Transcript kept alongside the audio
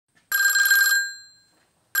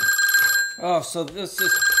Oh, so this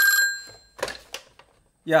is,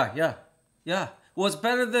 yeah. Well, it's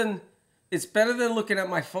better than looking at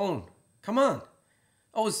my phone. Come on.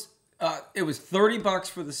 It was $30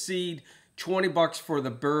 for the seed, $20 for the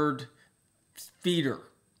bird feeder.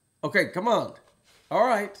 Okay, come on. All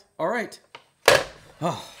right.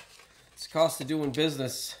 Oh, it's the cost of doing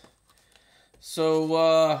business.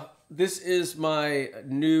 So this is my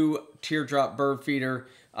new Teardrop bird feeder.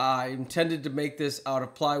 I intended to make this out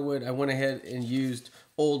of plywood. I went ahead and used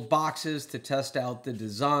old boxes to test out the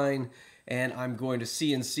design, and I'm going to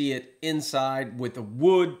CNC it inside with the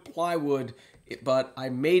wood, plywood, but I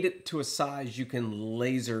made it to a size you can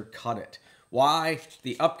laser cut it. Why?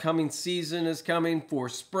 The upcoming season is coming for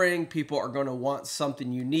spring. People are going to want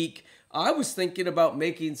something unique. I was thinking about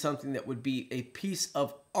making something that would be a piece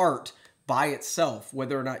of art by itself,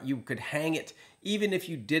 whether or not you could hang it, even if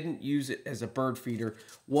you didn't use it as a bird feeder,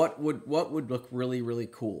 what would look really, really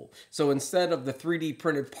cool. So instead of the 3D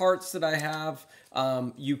printed parts that I have,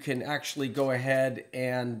 you can actually go ahead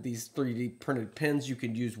and these 3D printed pins, you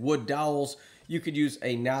can use wood dowels, you could use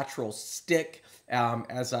a natural stick,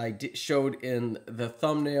 as I showed in the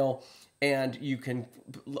thumbnail, and you can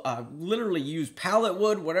literally use pallet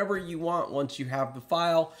wood, whatever you want once you have the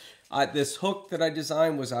file. This hook that I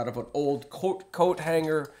designed was out of an old coat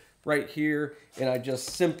hanger right here, and I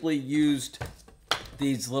just simply used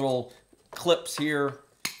these little clips here.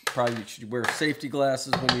 Probably you should wear safety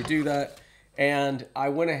glasses when you do that. And I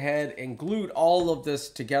went ahead and glued all of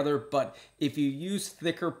this together, but if you use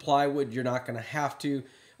thicker plywood, you're not gonna have to.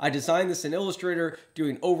 I designed this in Illustrator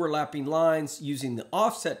doing overlapping lines using the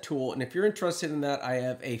offset tool, and if you're interested in that, I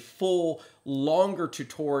have a full longer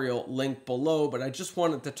tutorial linked below, but I just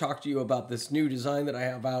wanted to talk to you about this new design that I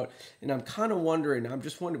have out, and I'm kind of wondering,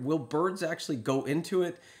 will birds actually go into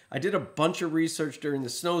it? I did a bunch of research during the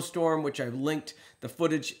snowstorm, which I linked the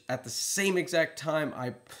footage at the same exact time.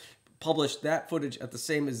 I published that footage at the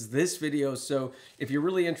same as this video, so if you're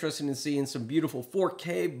really interested in seeing some beautiful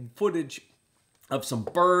 4K footage of some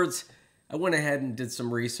birds, I went ahead and did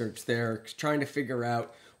some research there, trying to figure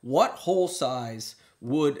out what hole size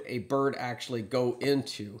would a bird actually go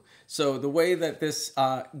into. So the way that this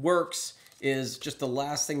works is just the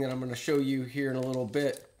last thing that I'm going to show you here in a little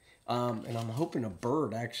bit. And I'm hoping a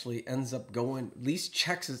bird actually ends up going, at least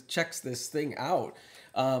checks this thing out.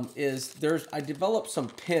 I developed some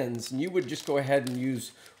pins, and you would just go ahead and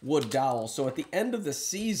use wood dowels. So at the end of the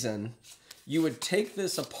season, you would take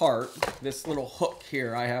this apart, this little hook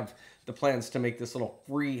here. I have the plans to make this little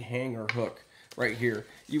free hanger hook right here.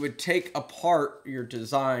 You would take apart your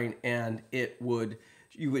design, and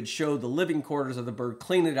you would show the living quarters of the bird,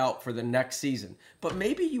 clean it out for the next season. But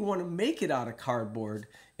maybe you want to make it out of cardboard,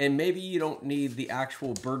 and maybe you don't need the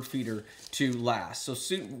actual bird feeder to last. So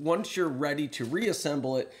once you're ready to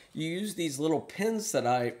reassemble it, you use these little pins that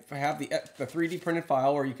I have, the 3D printed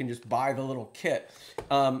file, or you can just buy the little kit.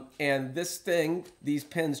 And these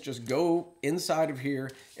pins just go inside of here,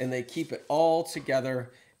 and they keep it all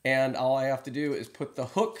together. And all I have to do is put the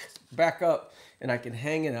hook back up, and I can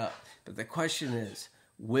hang it up. But the question is,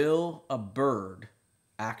 will a bird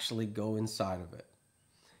actually go inside of it?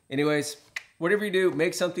 Anyways, whatever you do,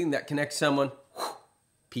 make something that connects someone.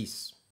 Peace.